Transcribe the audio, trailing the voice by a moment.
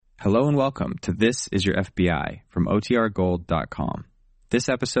Hello and welcome to This Is Your FBI from OTRGold.com. This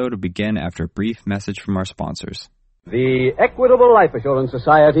episode will begin after a brief message from our sponsors. The Equitable Life Assurance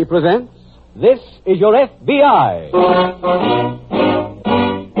Society presents This Is Your FBI.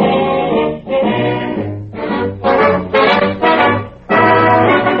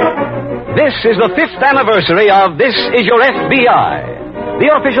 This is the 5th anniversary of This Is Your FBI, the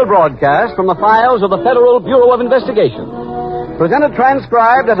official broadcast from the files of the Federal Bureau of Investigation. Presented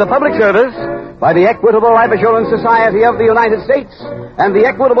transcribed as a public service by the Equitable Life Assurance Society of the United States and the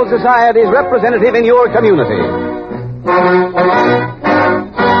Equitable Society's representative in your community.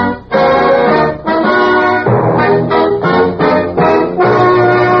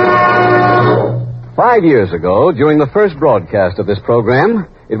 5 years ago, during the first broadcast of this program,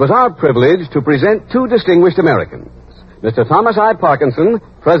 it was our privilege to present two distinguished Americans, Mr. Thomas I. Parkinson,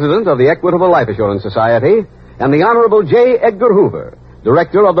 President of the Equitable Life Assurance Society, and the Honorable J. Edgar Hoover,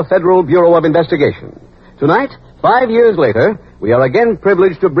 Director of the Federal Bureau of Investigation. Tonight, 5 years later, we are again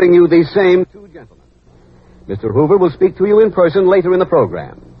privileged to bring you these same two gentlemen. Mr. Hoover will speak to you in person later in the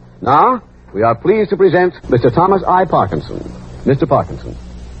program. Now, we are pleased to present Mr. Thomas I. Parkinson. Mr. Parkinson.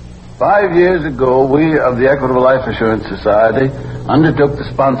 5 years ago, we of the Equitable Life Assurance Society undertook the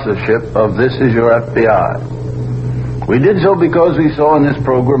sponsorship of This Is Your FBI. We did so because we saw in this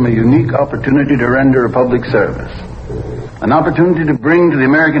program a unique opportunity to render a public service, an opportunity to bring to the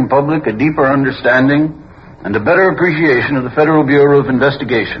American public a deeper understanding and a better appreciation of the Federal Bureau of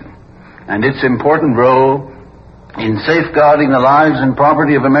Investigation and its important role in safeguarding the lives and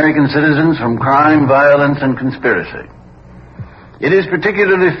property of American citizens from crime, violence, and conspiracy. It is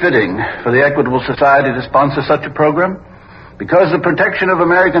particularly fitting for the Equitable Society to sponsor such a program because the protection of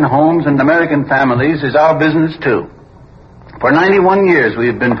American homes and American families is our business too. For 91 years we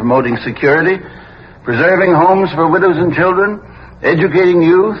have been promoting security, preserving homes for widows and children, educating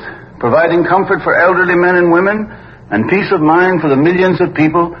youth, providing comfort for elderly men and women, and peace of mind for the millions of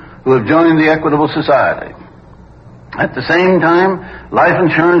people who have joined the Equitable Society. At the same time, life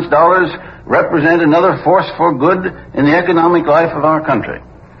insurance dollars represent another force for good in the economic life of our country.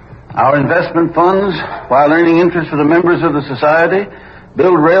 Our investment funds, while earning interest for the members of the society,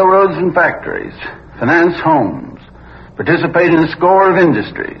 build railroads and factories, finance homes, participate in a score of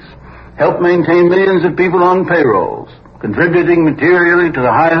industries, help maintain millions of people on payrolls, contributing materially to the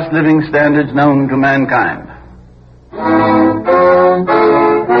highest living standards known to mankind.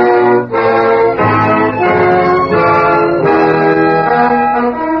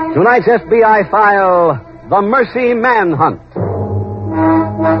 Tonight's FBI file, The Mercy Manhunt.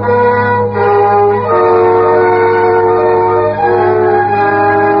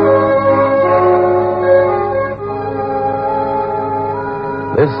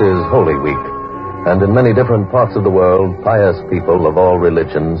 This is Holy Week, and in many different parts of the world, pious people of all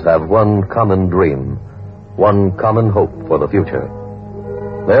religions have one common dream, one common hope for the future.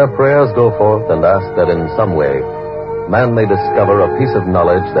 Their prayers go forth and ask that in some way, man may discover a piece of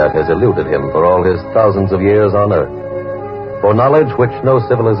knowledge that has eluded him for all his thousands of years on earth, for knowledge which no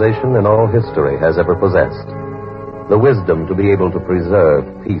civilization in all history has ever possessed, the wisdom to be able to preserve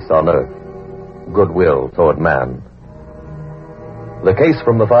peace on earth, goodwill toward man. The case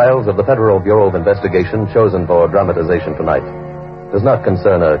from the files of the Federal Bureau of Investigation chosen for dramatization tonight does not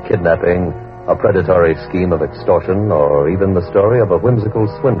concern a kidnapping, a predatory scheme of extortion, or even the story of a whimsical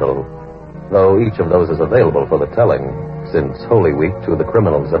swindle, though each of those is available for the telling, since Holy Week to the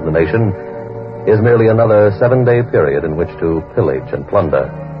criminals of the nation is merely another 7-day period in which to pillage and plunder.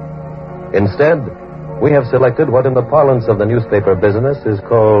 Instead, we have selected what in the parlance of the newspaper business is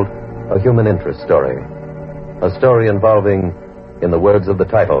called a human interest story, a story involving, in the words of the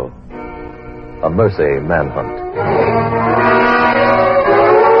title, a mercy manhunt.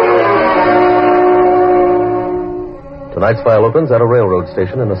 Tonight's file opens at a railroad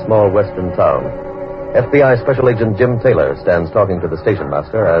station in a small western town. FBI Special Agent Jim Taylor stands talking to the station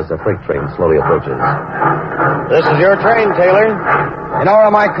master as a freight train slowly approaches. This is your train, Taylor. You know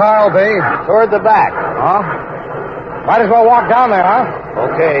where my car will be? Toward the back. Huh? Might as well walk down there, huh?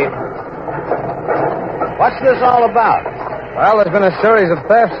 Okay. What's this all about? Well, there's been a series of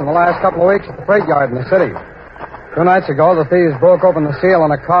thefts in the last couple of weeks at the freight yard in the city. 2 nights ago, the thieves broke open the seal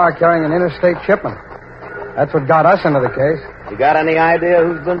on a car carrying an interstate shipment. That's what got us into the case. You got any idea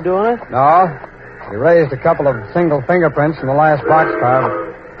who's been doing it? No. We raised a couple of single fingerprints in the last boxcar,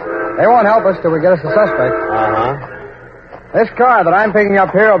 but they won't help us till we get us a suspect. Uh-huh. This car that I'm picking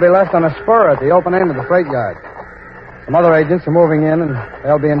up here will be left on a spur at the open end of the freight yard. Some other agents are moving in, and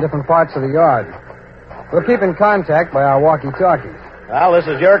they'll be in different parts of the yard. We'll keep in contact by our walkie-talkies. Well, this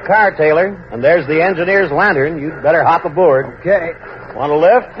is your car, Taylor, and there's the engineer's lantern. You'd better hop aboard. Okay. Want a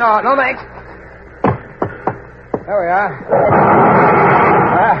lift? No, thanks. There we are.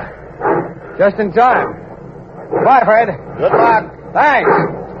 Just in time. Bye, Fred. Good luck. Thanks.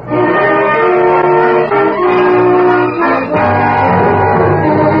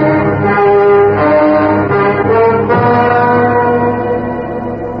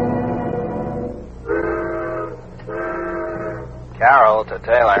 Carol to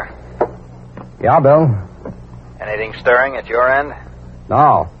Taylor. Yeah, Bill? Anything stirring at your end?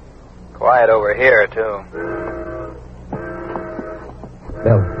 No. Quiet over here, too.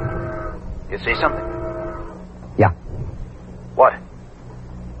 Bill. You see something? Yeah. What?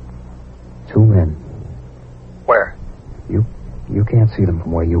 2 men. Where? You can't see them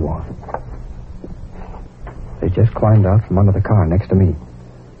from where you are. They just climbed out from under the car next to me.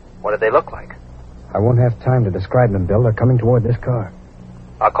 What do they look like? I won't have time to describe them, Bill. They're coming toward this car.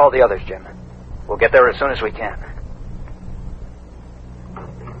 I'll call the others, Jim. We'll get there as soon as we can.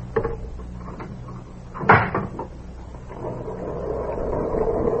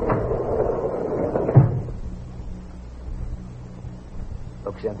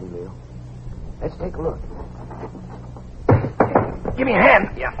 Looks empty, Leo. Let's take a look. Give me a hand.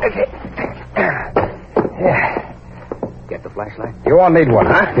 Yeah, okay. Yeah. Get the flashlight? You won't need one,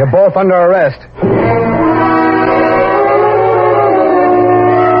 huh? You're both under arrest.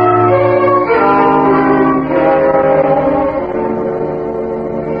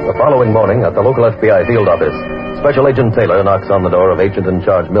 The following morning, at the local FBI field office, Special Agent Taylor knocks on the door of Agent in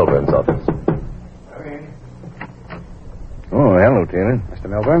Charge Milburn's office. Oh, hello, Taylor. Mr.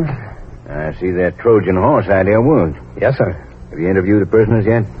 Milburn? I see that Trojan horse out there wounds. Yes, sir. Have you interviewed the prisoners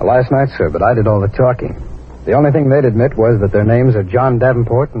yet? Last night, sir, but I did all the talking. The only thing they'd admit was that their names are John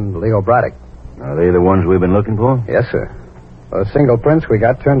Davenport and Leo Braddock. Are they the ones we've been looking for? Yes, sir. Those single prints we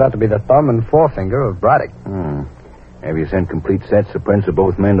got turned out to be the thumb and forefinger of Braddock. Have you sent complete sets of prints of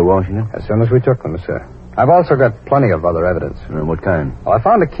both men to Washington? As soon as we took them, sir. I've also got plenty of other evidence. What kind? Well, I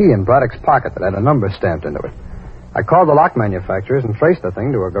found a key in Braddock's pocket that had a number stamped into it. I called the lock manufacturers and traced the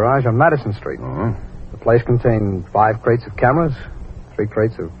thing to a garage on Madison Street. Uh-huh. The place contained 5 crates of cameras, 3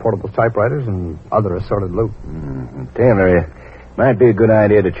 crates of portable typewriters, and other assorted loot. Taylor, it might be a good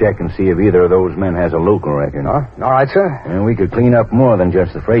idea to check and see if either of those men has a local record. All right, sir. And we could clean up more than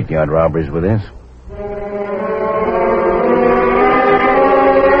just the freight yard robberies with this.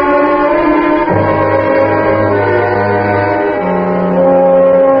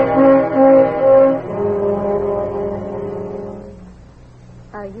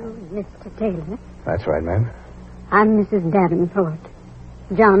 Are you Mr. Taylor? That's right, ma'am. I'm Mrs. Davenport.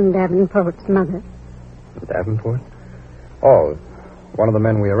 John Davenport's mother. Davenport? Oh, one of the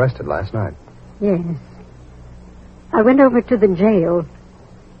men we arrested last night. Yes. I went over to the jail.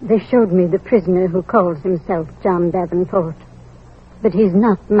 They showed me the prisoner who calls himself John Davenport. But he's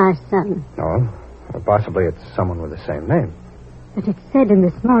not my son. No? Well, possibly it's someone with the same name. But it said in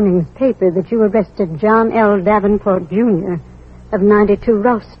this morning's paper that you arrested John L. Davenport, Jr. of 92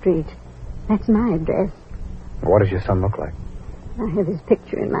 Ross Street. That's my address. What does your son look like? I have his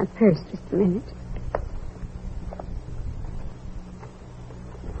picture in my purse. Just a minute.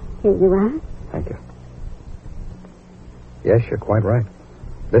 Here you are. Thank you. Yes, you're quite right.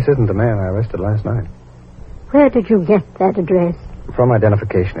 This isn't the man I arrested last night. Where did you get that address? From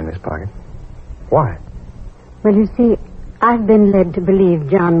identification in his pocket. Why? Well, you see, I've been led to believe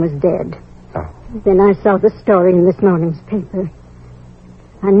John was dead. Oh. Then I saw the story in this morning's paper.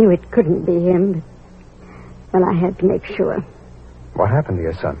 I knew it couldn't be him, but, well, I had to make sure. What happened to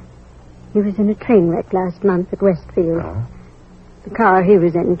your son? He was in a train wreck last month at Westfield. Oh. The car he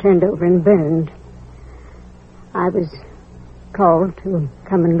was in turned over and burned. I was called to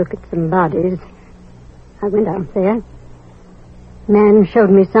come and look at some bodies. I went out there. Man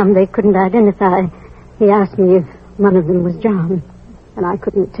showed me some they couldn't identify. He asked me if one of them was John, and I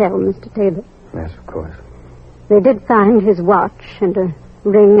couldn't tell, Mr. Taylor. Yes, of course. They did find his watch and a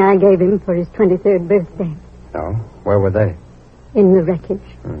ring I gave him for his 23rd birthday. Oh? Where were they? In the wreckage.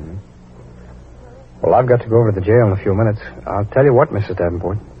 Mm-hmm. Well, I've got to go over to the jail in a few minutes. I'll tell you what, Mrs.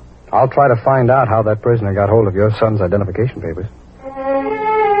 Davenport. I'll try to find out how that prisoner got hold of your son's identification papers.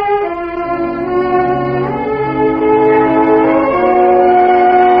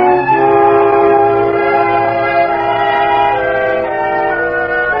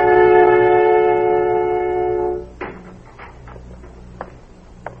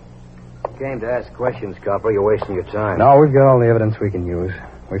 Came to ask questions, Copper. You're wasting your time. No, we've got all the evidence we can use.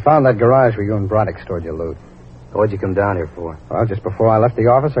 We found that garage where you and Braddock stored your loot. What'd you come down here for? Well, just before I left the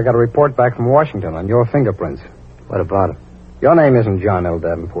office, I got a report back from Washington on your fingerprints. What about it? Your name isn't John L.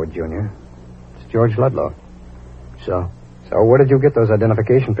 Davenport, Jr. It's George Ludlow. So? So where did you get those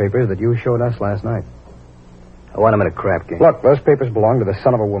identification papers that you showed us last night? I want him in a crap game. Look, those papers belong to the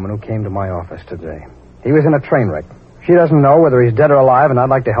son of a woman who came to my office today. He was in a train wreck. She doesn't know whether he's dead or alive, and I'd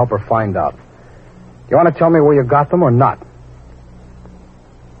like to help her find out. Do you want to tell me where you got them or not?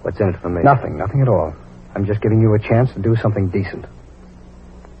 What's in it for me? Nothing at all. I'm just giving you a chance to do something decent.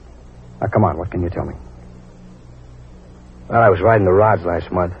 Now, come on, what can you tell me? Well, I was riding the rods last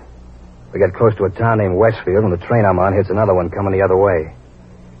month. We got close to a town named Westfield, and the train I'm on hits another one coming the other way.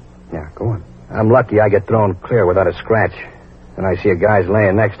 Yeah, go on. I'm lucky I get thrown clear without a scratch. And I see a guy's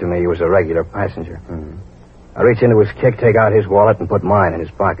laying next to me. He was a regular passenger. Mm-hmm. I reach into his kick, take out his wallet, and put mine in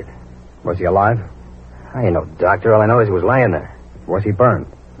his pocket. Was he alive? I ain't no doctor. All I know is he was laying there. Was he burned?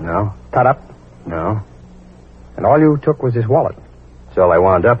 No. Cut up? No. And all you took was his wallet? That's all I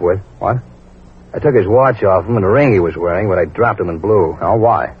wound up with. What? I took his watch off him and the ring he was wearing, but I dropped him and blew. Oh,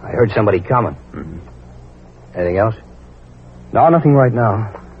 why? I heard somebody coming. Mm-hmm. Anything else? No, nothing right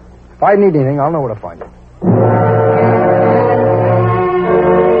now. If I need anything, I'll know where to find you.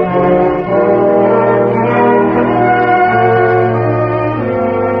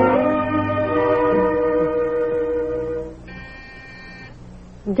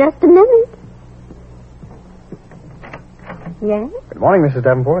 Just a minute. Yes? Good morning, Mrs.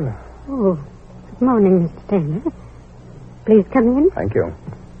 Davenport. Oh, good morning, Mr. Taylor. Please come in. Thank you.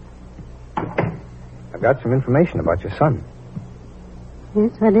 I've got some information about your son.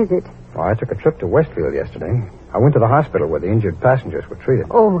 Yes, what is it? Oh, I took a trip to Westfield yesterday. I went to the hospital where the injured passengers were treated.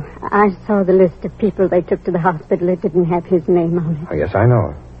 Oh, I saw the list of people they took to the hospital. It didn't have his name on it. Oh, yes, I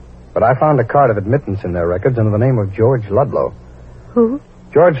know. But I found a card of admittance in their records under the name of George Ludlow. Who?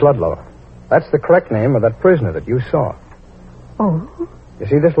 George Ludlow. That's the correct name of that prisoner that you saw. Oh? You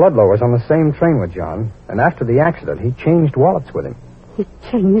see, this Ludlow was on the same train with John, and after the accident, he changed wallets with him. He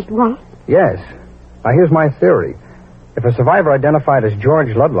changed what? Yes. Now, here's my theory. If a survivor identified as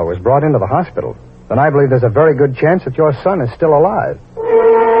George Ludlow is brought into the hospital, then I believe there's a very good chance that your son is still alive.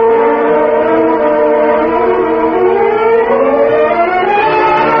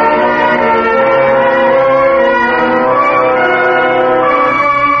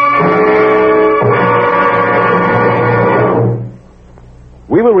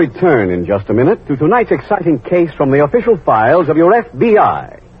 We will return in just a minute to tonight's exciting case from the official files of your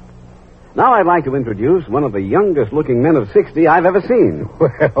FBI. Now I'd like to introduce one of the youngest-looking men of 60 I've ever seen.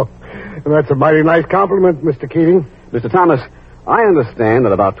 Well, that's a mighty nice compliment, Mr. Keating. Mr. Thomas, I understand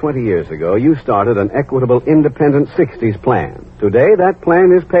that about 20 years ago you started an Equitable Independent 60s plan. Today that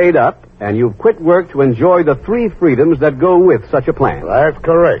plan is paid up, and you've quit work to enjoy the 3 freedoms that go with such a plan. That's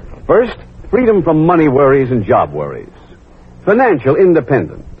correct. First, freedom from money worries and job worries. Financial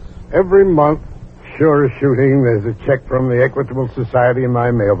independence. Every month, sure as shooting, there's a check from the Equitable Society in my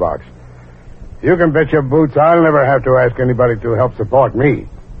mailbox. You can bet your boots I'll never have to ask anybody to help support me.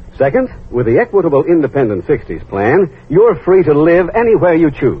 Second, with the Equitable Independent 60s plan, you're free to live anywhere you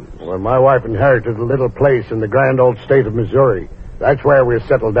choose. Well, my wife inherited a little place in the grand old state of Missouri. That's where we're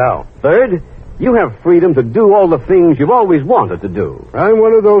settled down. Third, you have freedom to do all the things you've always wanted to do. I'm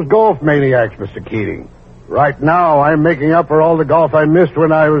one of those golf maniacs, Mr. Keating. Right now, I'm making up for all the golf I missed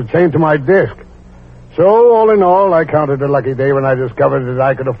when I was chained to my disc. So, all in all, I counted a lucky day when I discovered that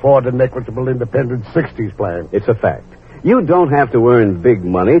I could afford an Equitable Independent 60s plan. It's a fact. You don't have to earn big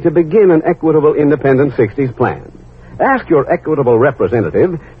money to begin an Equitable Independent 60s plan. Ask your Equitable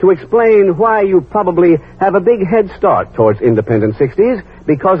representative to explain why you probably have a big head start towards Independent 60s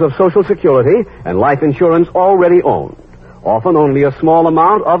because of Social Security and life insurance already owned. Often only a small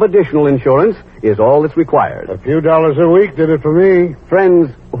amount of additional insurance is all that's required. A few dollars a week did it for me.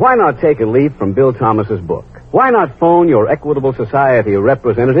 Friends, why not take a leaf from Bill Thomas's book? Why not phone your Equitable Society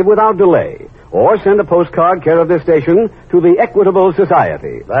representative without delay? Or send a postcard care of this station to the Equitable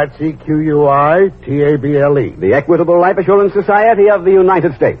Society. That's EQUITABLE. The Equitable Life Assurance Society of the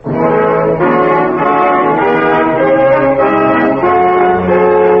United States.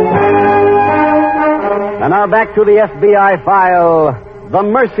 And now back to the FBI file, The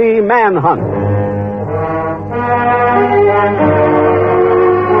Mercy Manhunt.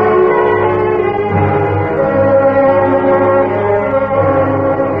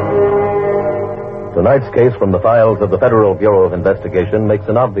 Tonight's case from the files of the Federal Bureau of Investigation makes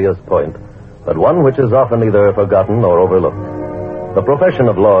an obvious point, but one which is often either forgotten or overlooked. The profession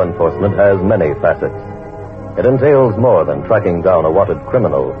of law enforcement has many facets. It entails more than tracking down a wanted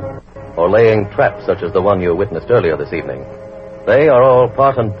criminal or laying traps such as the one you witnessed earlier this evening. They are all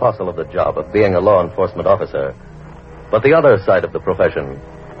part and parcel of the job of being a law enforcement officer. But the other side of the profession,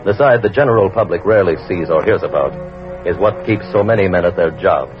 the side the general public rarely sees or hears about, is what keeps so many men at their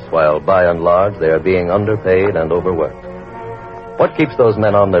jobs, while by and large they are being underpaid and overworked. What keeps those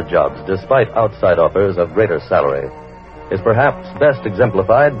men on their jobs, despite outside offers of greater salary, is perhaps best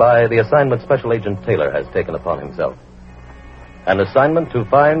exemplified by the assignment Special Agent Taylor has taken upon himself. An assignment to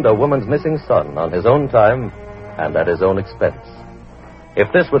find a woman's missing son on his own time and at his own expense.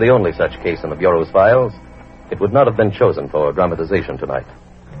 If this were the only such case in the Bureau's files, it would not have been chosen for dramatization tonight.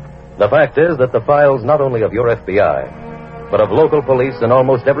 The fact is that the files not only of your FBI, but of local police in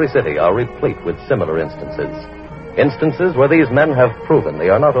almost every city are replete with similar instances. Instances where these men have proven they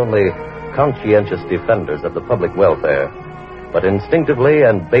are not only conscientious defenders of the public welfare, but instinctively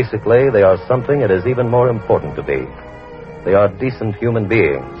and basically they are something it is even more important to be. They are decent human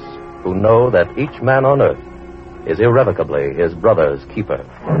beings who know that each man on earth is irrevocably his brother's keeper.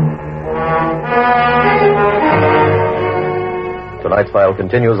 Tonight's file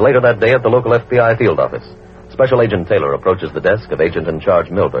continues later that day at the local FBI field office. Special Agent Taylor approaches the desk of Agent in Charge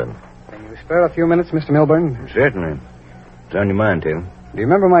Milburn. Can you spare a few minutes, Mr. Milburn? Certainly. What's on your mind, Taylor? Do you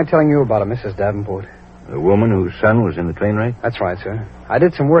remember my telling you about a Mrs. Davenport? The woman whose son was in the train wreck? That's right, sir. I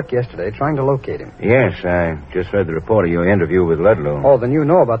did some work yesterday trying to locate him. Yes, I just read the report of your interview with Ludlow. Oh, then you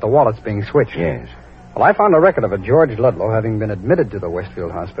know about the wallets being switched. Yes. Well, I found a record of a George Ludlow having been admitted to the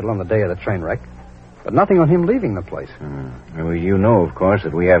Westfield Hospital on the day of the train wreck, but nothing on him leaving the place. Well, you know, of course,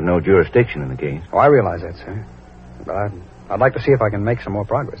 that we have no jurisdiction in the case. Oh, I realize that, sir. But I'd like to see if I can make some more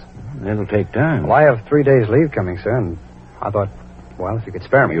progress. It'll take time. Well, I have 3 days leave coming, sir, and I thought, well, if you could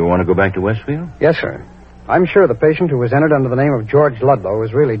spare me. You want to go back to Westfield? Yes, sir. I'm sure the patient who was entered under the name of George Ludlow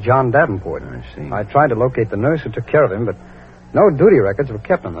was really John Davenport. I see. I tried to locate the nurse who took care of him, but no duty records were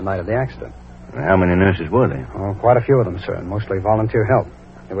kept on the night of the accident. How many nurses were there? Oh, quite a few of them, sir, and mostly volunteer help.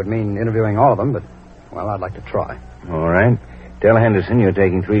 It would mean interviewing all of them, but, well, I'd like to try. All right. Tell Henderson you're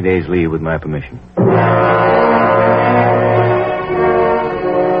taking 3 days leave with my permission.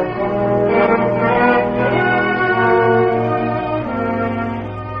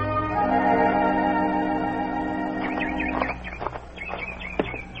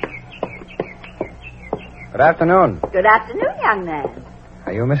 Good afternoon. Good afternoon, young man.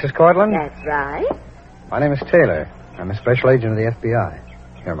 Are you Mrs. Cortland? That's right. My name is Taylor. I'm a special agent of the FBI.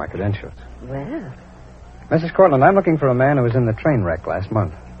 Here are my credentials. Well. Mrs. Cortland, I'm looking for a man who was in the train wreck last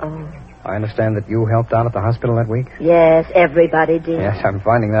month. Oh. I understand that you helped out at the hospital that week? Yes, everybody did. Yes, I'm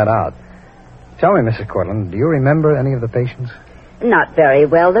finding that out. Tell me, Mrs. Cortland, do you remember any of the patients? Not very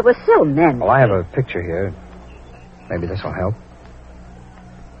well. There were so many. Well, I have a picture here. Maybe this will help.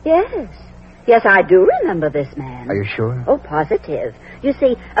 Yes. Yes, I do remember this man. Are you sure? Oh, positive. You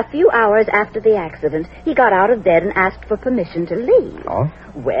see, a few hours after the accident, he got out of bed and asked for permission to leave. Oh?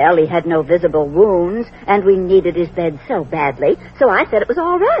 Well, he had no visible wounds, and we needed his bed so badly, so I said it was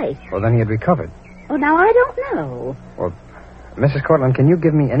all right. Well, then he had recovered. Oh, now I don't know. Well, Mrs. Cortland, can you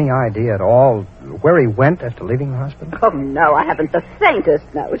give me any idea at all where he went after leaving the hospital? Oh, no, I haven't the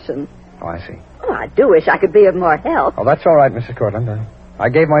faintest notion. Oh, I see. Oh, I do wish I could be of more help. Oh, that's all right, Mrs. Cortland. I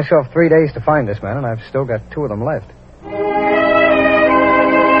gave myself 3 days to find this man, and I've still got 2 of them left.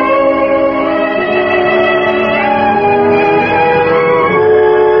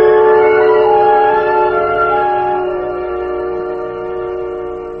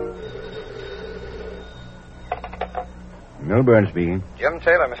 Milburn speaking. Jim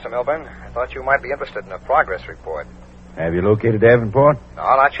Taylor, Mr. Milburn. I thought you might be interested in a progress report. Have you located Davenport? No,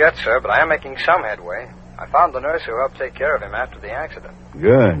 not yet, sir, but I am making some headway. I found the nurse who helped take care of him after the accident.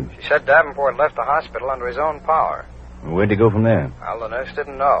 Good. She said Davenport left the hospital under his own power. Well, where'd he go from there? Well, the nurse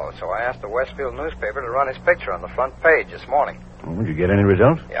didn't know, so I asked the Westfield newspaper to run his picture on the front page this morning. Oh, did you get any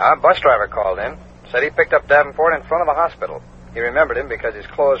results? Yeah, a bus driver called in. Said he picked up Davenport in front of the hospital. He remembered him because his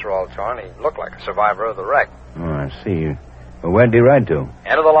clothes were all torn. He looked like a survivor of the wreck. Oh, I see. Well, where'd he ride to?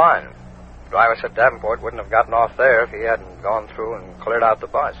 End of the line. The driver said Davenport wouldn't have gotten off there if he hadn't gone through and cleared out the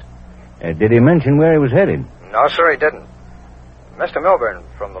bus. Did he mention where he was headed? No, sir, he didn't. Mr. Milburn,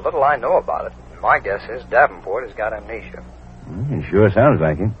 from the little I know about it, my guess is Davenport has got amnesia. It sure sounds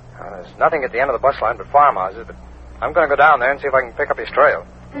like it. There's nothing at the end of the bus line but farmhouses, but I'm going to go down there and see if I can pick up his trail.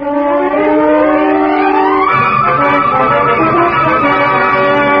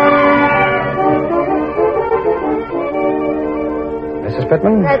 Mrs.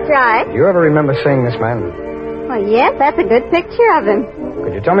 Pittman? That's right. Do you ever remember seeing this man? Well, yes, that's a good picture of him.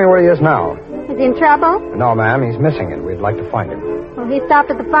 Could you tell me where he is now? Is he in trouble? No, ma'am, he's missing and we'd like to find him. Well, he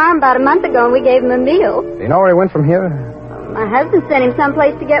stopped at the farm about a month ago and we gave him a meal. Do you know where he went from here? My husband sent him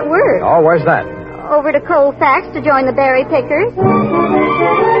someplace to get word. Oh, where's that? Over to Colfax to join the berry pickers.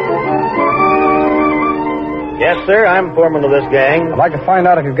 Yes, sir, I'm foreman of this gang. I'd like to find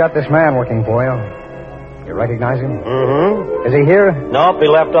out if you've got this man working for you. You recognize him? Mm-hmm. Is he here? Nope, he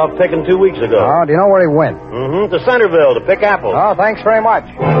left off picking 2 weeks ago. Oh, do you know where he went? Mm-hmm, to Centerville to pick apples. Oh, thanks very much.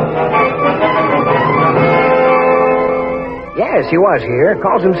 Yes, he was here.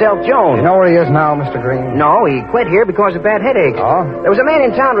 Calls himself Jones. You know where he is now, Mr. Green? No, he quit here because of bad headaches. Oh? There was a man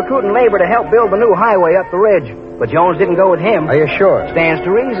in town recruiting labor to help build the new highway up the ridge. But Jones didn't go with him. Are you sure? Stands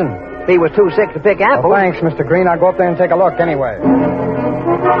to reason. If he was too sick to pick apples. Well, thanks, Mr. Green. I'll go up there and take a look anyway.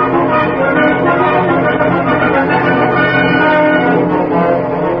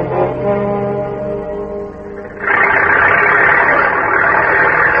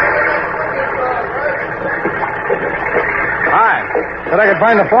 Said I could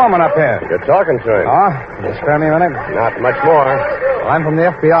find the foreman up here. You're talking to him. Oh? Can you spare me a minute? Not much more. Well, I'm from the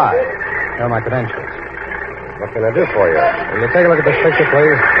FBI. Here are my credentials. What can I do for you? Will you take a look at this picture,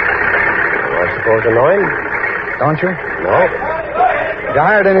 please? I suppose you know him? Don't you? No. Have you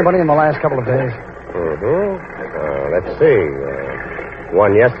hired anybody in the last couple of days? Mm-hmm. Let's see.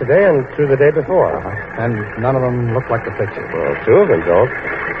 One yesterday and two the day before. And none of them look like the picture. Well, two of them don't.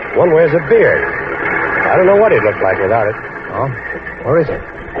 One wears a beard. I don't know what he'd look like without it. Oh? Where is he?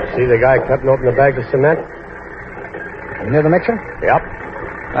 See the guy cutting open the bags of cement? Near the mixer? Yep.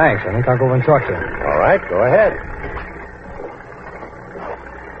 Thanks. I think I'll go over and talk to him. All right, go ahead.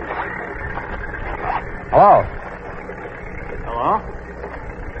 Hello? Hello?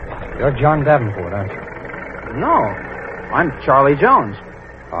 You're John Davenport, aren't you? No. I'm Charlie Jones.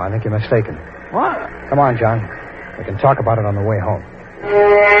 Oh, I think you're mistaken. What? Come on, John. We can talk about it on the way home.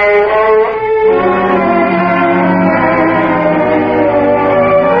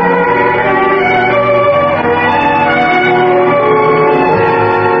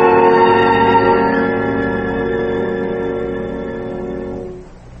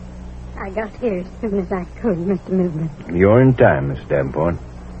 I got here as soon as I could, Mr. Milburn. You're in time, Miss Davenport.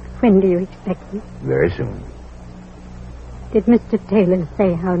 When do you expect me? Very soon. Did Mr. Taylor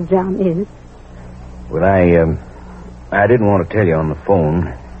say how John is? Well, I didn't want to tell you on the phone.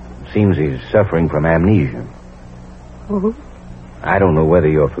 It seems he's suffering from amnesia. Oh? I don't know whether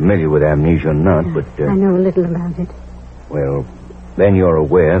you're familiar with amnesia or not, but... I know a little about it. Well, then you're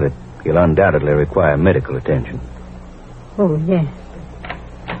aware that he'll undoubtedly require medical attention. Oh, yes.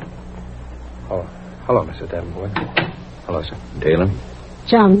 Oh, hello, Mr. Davenport. Hello, sir. Taylor?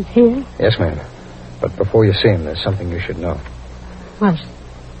 John's here? Yes, ma'am. But before you see him, there's something you should know. What?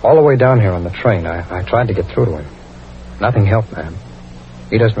 All the way down here on the train, I tried to get through to him. Nothing helped, ma'am.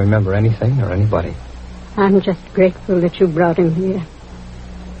 He doesn't remember anything or anybody. I'm just grateful that you brought him here.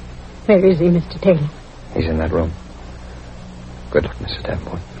 Where is he, Mr. Taylor? He's in that room. Good luck, Mr.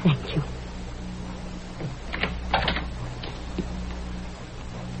 Davenport. Thank you.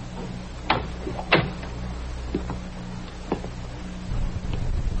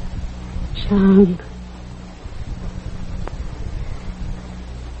 John.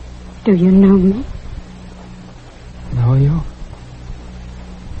 Do you know me? Know you?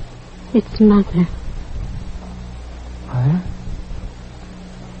 It's Mother. Mother?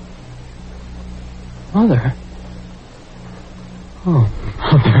 Mother? Oh,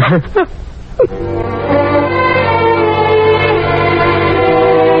 Mother.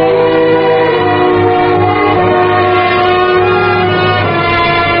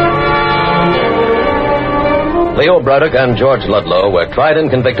 Leo Braddock and George Ludlow were tried and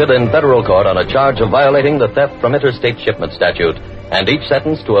convicted in federal court on a charge of violating the theft from interstate shipment statute, and each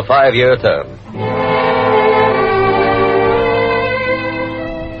sentenced to a 5-year term.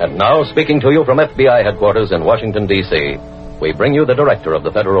 And now, speaking to you from FBI headquarters in Washington, D.C., we bring you the director of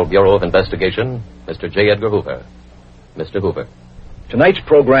the Federal Bureau of Investigation, Mr. J. Edgar Hoover. Mr. Hoover. Tonight's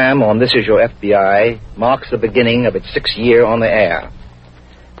program on This Is Your FBI marks the beginning of its 6th year on the air.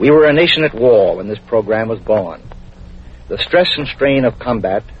 We were a nation at war when this program was born. The stress and strain of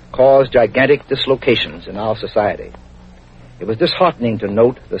combat caused gigantic dislocations in our society. It was disheartening to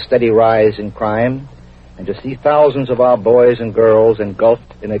note the steady rise in crime and to see thousands of our boys and girls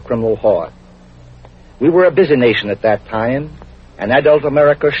engulfed in a criminal horde. We were a busy nation at that time, and adult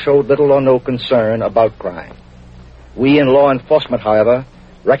America showed little or no concern about crime. We in law enforcement, however,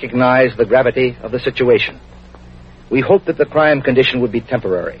 recognized the gravity of the situation. We hoped that the crime condition would be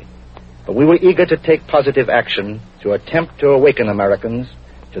temporary, but we were eager to take positive action to attempt to awaken Americans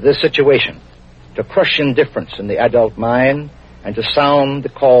to this situation, to crush indifference in the adult mind, and to sound the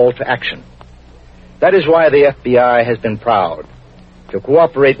call to action. That is why the FBI has been proud to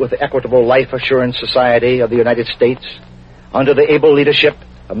cooperate with the Equitable Life Assurance Society of the United States under the able leadership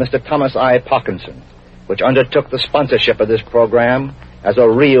of Mr. Thomas I. Parkinson, which undertook the sponsorship of this program as a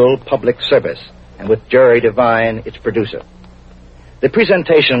real public service, and with Jerry Devine, its producer. The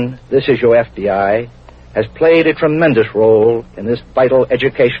presentation, This Is Your FBI, has played a tremendous role in this vital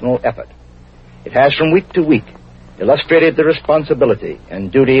educational effort. It has from week to week illustrated the responsibility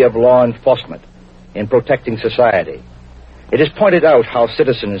and duty of law enforcement in protecting society. It has pointed out how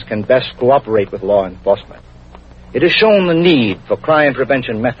citizens can best cooperate with law enforcement. It has shown the need for crime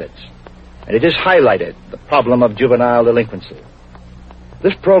prevention methods, and it has highlighted the problem of juvenile delinquency.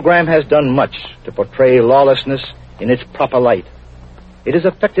 This program has done much to portray lawlessness in its proper light. It has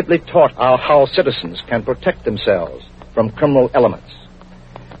effectively taught how citizens can protect themselves from criminal elements.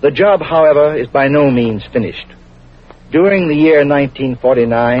 The job, however, is by no means finished. During the year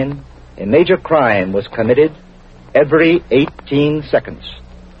 1949, a major crime was committed every 18 seconds.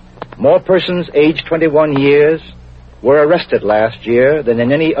 More persons aged 21 years were arrested last year than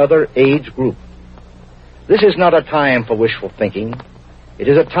in any other age group. This is not a time for wishful thinking. It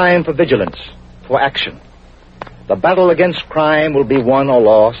is a time for vigilance, for action. The battle against crime will be won or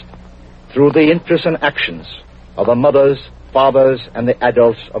lost through the interests and actions of the mothers, fathers, and the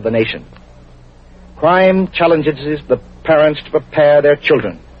adults of the nation. Crime challenges the parents to prepare their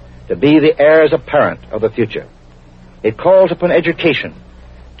children to be the heirs apparent of the future. It calls upon education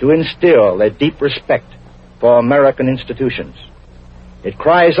to instill a deep respect for American institutions. It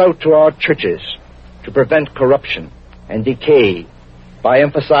cries out to our churches to prevent corruption and decay by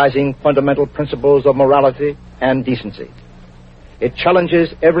emphasizing fundamental principles of morality and decency. It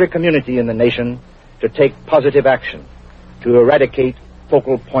challenges every community in the nation to take positive action to eradicate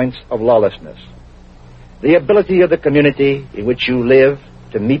focal points of lawlessness. The ability of the community in which you live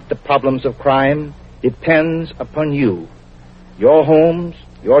to meet the problems of crime depends upon you. Your homes,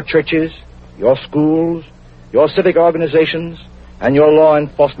 your churches, your schools, your civic organizations, and your law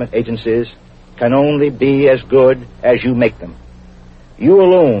enforcement agencies can only be as good as you make them. You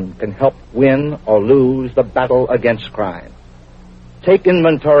alone can help win or lose the battle against crime. Take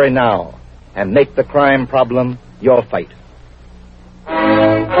inventory now and make the crime problem your fight.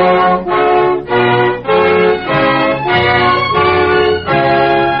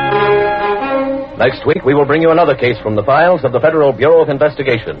 Next week, we will bring you another case from the files of the Federal Bureau of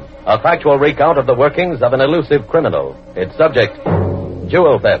Investigation. A factual recount of the workings of an elusive criminal. Its subject,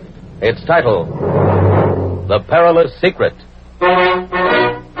 jewel theft. Its title, The Perilous Secret.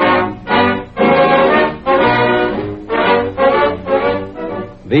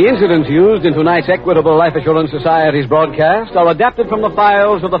 The incidents used in tonight's Equitable Life Assurance Society's broadcast are adapted from the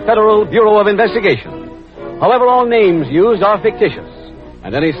files of the Federal Bureau of Investigation. However, all names used are fictitious,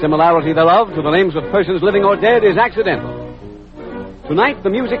 and any similarity thereof to the names of persons living or dead is accidental. Tonight, the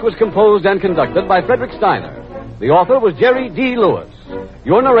music was composed and conducted by Frederick Steiner. The author was Jerry D. Lewis.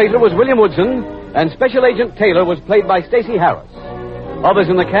 Your narrator was William Woodson, and Special Agent Taylor was played by Stacey Harris. Others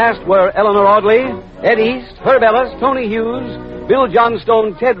in the cast were Eleanor Audley, Ed East, Herb Ellis, Tony Hughes, Bill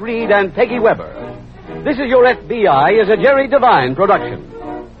Johnstone, Ted Reed, and Peggy Weber. This Is Your FBI is a Jerry Devine production.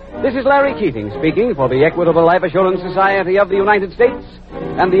 This is Larry Keating speaking for the Equitable Life Assurance Society of the United States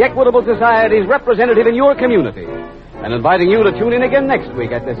and the Equitable Society's representative in your community, and inviting you to tune in again next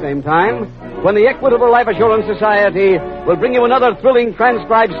week at the same time when the Equitable Life Assurance Society will bring you another thrilling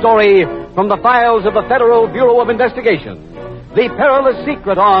transcribed story from the files of the Federal Bureau of Investigation. The Perilous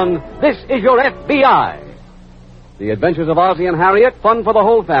Secret on This Is Your FBI. The Adventures of Ozzie and Harriet, fun for the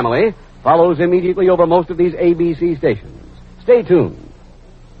whole family, follows immediately over most of these ABC stations. Stay tuned.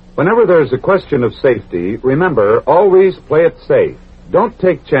 Whenever there's a question of safety, remember, always play it safe. Don't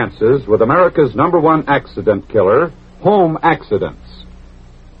take chances with America's #1 accident killer, home accidents.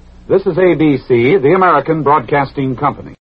 This is ABC, the American Broadcasting Company.